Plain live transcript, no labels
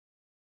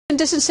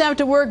disincentive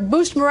to work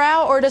boost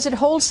morale, or does it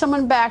hold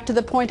someone back to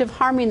the point of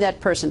harming that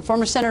person?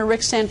 Former Senator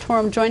Rick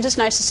Santorum joins us.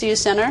 Nice to see you,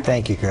 Senator.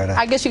 Thank you, Greta.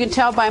 I guess you can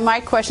tell by my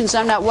questions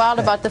I'm not wild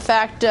about the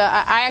fact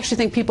I actually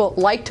think people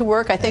like to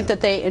work. I think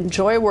that they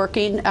enjoy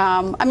working.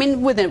 I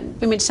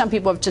mean, some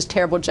people have just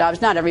terrible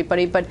jobs. Not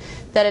everybody, but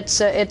that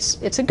it's a good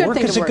thing to work.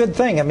 Work is a good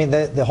thing. I mean,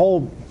 the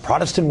whole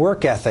Protestant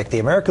work ethic, the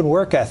American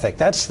work ethic,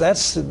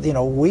 that's you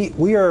know,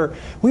 we are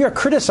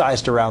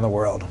criticized around the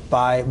world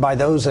by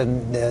those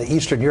in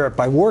Eastern Europe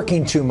by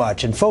working too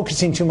much and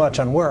focusing too much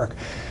on work.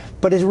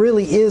 But it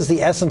really is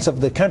the essence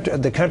of the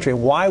country,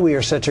 why we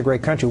are such a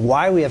great country,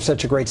 why we have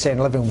such a great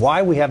standard of living,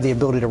 why we have the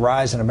ability to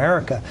rise in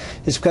America,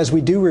 is because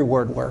we do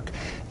reward work.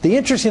 The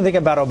interesting thing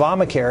about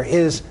Obamacare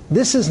is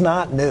this is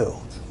not new.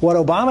 What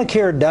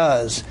Obamacare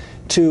does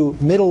to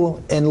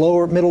middle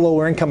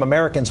lower income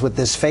Americans with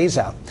this phase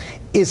out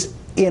is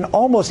in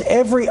almost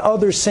every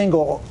other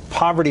single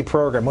poverty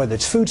program, whether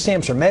it's food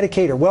stamps or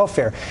Medicaid or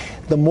welfare,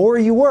 the more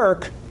you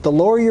work, the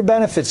lower your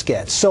benefits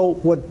get. So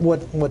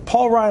what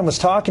Paul Ryan was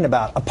talking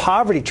about, a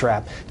poverty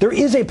trap, there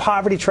is a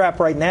poverty trap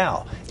right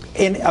now.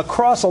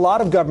 Across a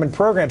lot of government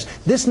programs,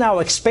 this now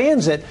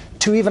expands it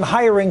to even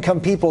higher income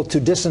people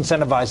to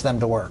disincentivize them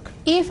to work.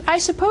 I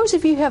suppose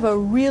if you have a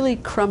really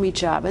crummy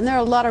job, and there are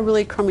a lot of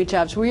really crummy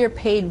jobs where you're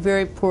paid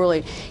very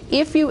poorly,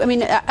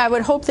 I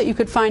would hope that you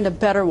could find a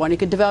better one. You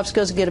could develop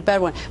skills and get a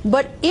better one.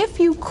 But if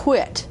you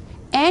quit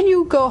and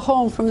you go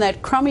home from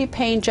that crummy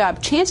paying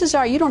job, chances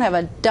are you don't have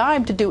a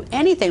dime to do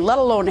anything, let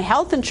alone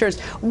health insurance.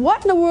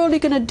 What in the world are you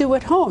going to do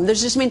at home?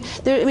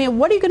 What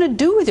are you going to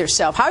do with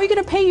yourself? How are you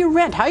going to pay your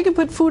rent? How are you going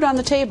to put food on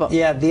the table?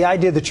 Yeah, the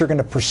idea that you're going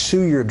to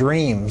pursue your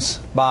dreams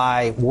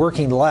by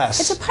working less.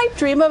 It's a pipe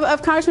dream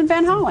of Congressman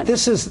Van Hollen.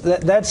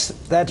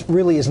 That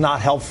really is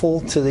not helpful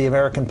to the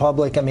American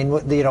public. I mean,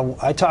 you know,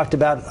 I talked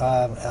about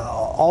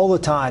all the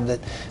time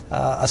that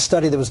a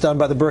study that was done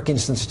by the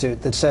Brookings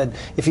Institute that said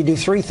if you do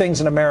three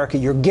things in America,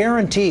 you're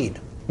guaranteed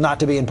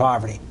not to be in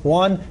poverty.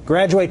 One,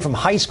 graduate from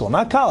high school,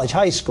 not college,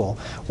 high school.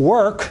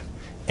 Work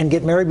and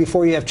get married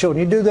before you have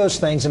children. You do those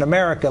things in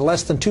America,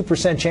 less than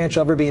 2% chance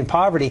you'll ever be in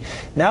poverty.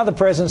 Now the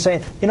president's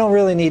saying, you don't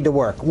really need to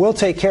work. We'll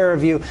take care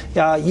of you.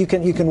 You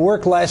can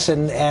work less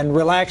and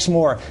relax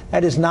more.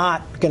 That is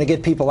not going to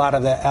get people out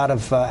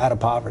of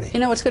poverty. You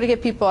know what's going to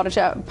get people out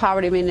of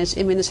poverty? I mean,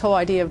 this whole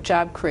idea of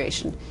job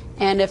creation.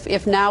 And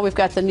if now we've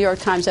got the New York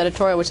Times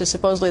editorial, which is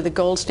supposedly the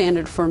gold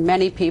standard for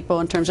many people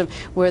in terms of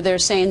where they're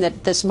saying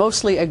that this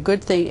mostly a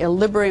good thing, a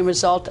liberating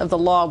result of the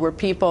law, where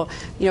people,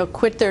 you know,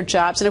 quit their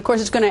jobs. And of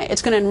course, it's going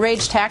to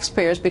enrage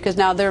taxpayers because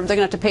now they're going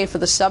to have to pay for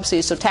the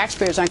subsidies. So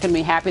taxpayers aren't going to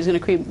be happy. It's going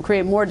to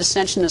create more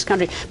dissension in this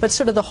country. But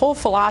sort of the whole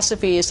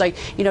philosophy is like,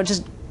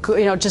 just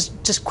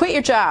quit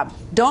your job.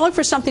 Don't look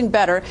for something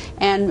better.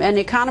 And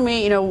the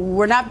economy,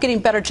 we're not getting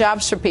better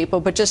jobs for people,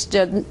 but just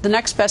the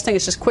next best thing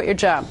is just quit your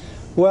job.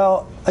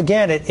 Well,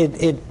 again,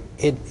 it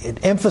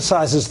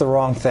emphasizes the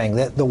wrong thing.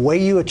 That the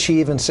way you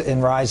achieve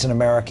and rise in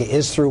America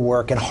is through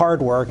work and hard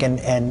work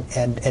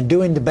and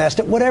doing the best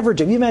at whatever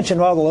job. You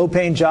mentioned, well, the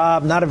low-paying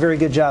job, not a very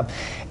good job.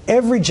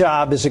 Every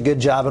job is a good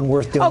job and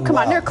worth doing. Oh, come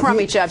on, they're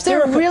crummy jobs.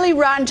 They're really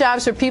rotten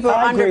jobs where people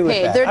are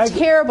underpaid. They're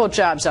terrible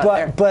jobs out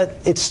there. But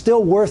it's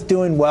still worth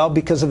doing well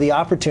because of the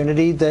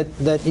opportunity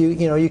that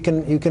you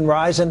can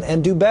rise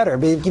and do better.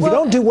 If you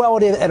don't do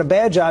well at a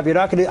bad job, you're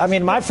not going to. I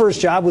mean, my first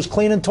job was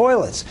cleaning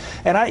toilets,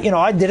 and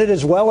I did it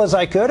as well as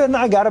I could, and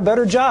I got a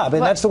better job,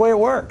 and that's the way it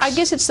works. I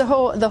guess it's the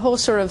whole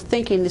sort of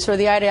thinking, sort of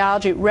the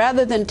ideology.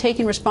 Rather than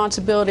taking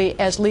responsibility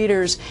as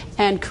leaders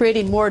and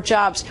creating more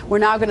jobs, we're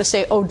now going to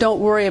say, oh, don't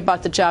worry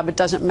about the job. It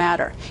doesn't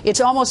matter.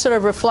 It's almost sort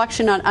of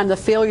reflection on the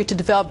failure to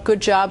develop good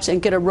jobs and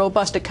get a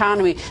robust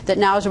economy that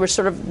now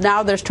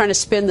they're trying to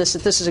spin this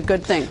that this is a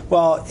good thing.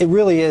 Well, it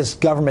really is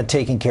government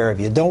taking care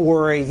of you. Don't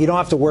worry. You don't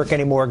have to work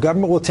anymore.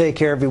 Government will take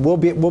care of you.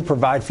 We'll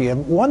provide for you.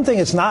 And one thing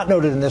that's not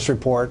noted in this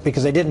report,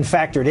 because they didn't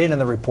factor it in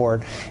the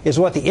report, is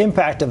what the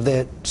impact of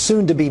the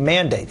soon-to-be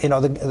mandate.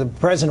 The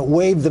president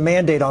waived the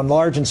mandate on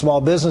large and small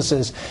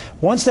businesses.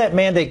 Once that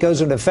mandate goes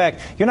into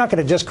effect, you're not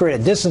going to just create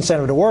a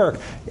disincentive to work.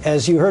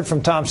 As you heard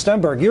from Tom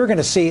Stemberg, you're going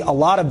to see a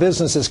lot of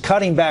businesses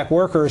cutting back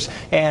workers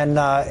and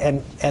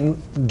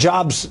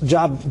job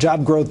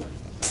growth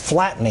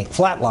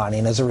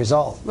flatlining as a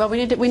result. Well,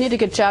 we need to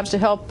get jobs to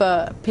help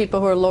people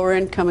who are lower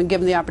income and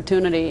give them the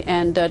opportunity.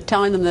 And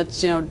telling them that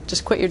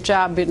just quit your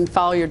job and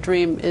follow your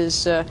dream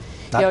is do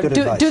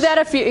that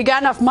if you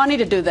got enough money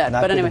to do that.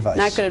 But anyway,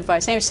 not good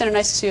advice. Anyway, Senator,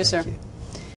 nice to see you, sir.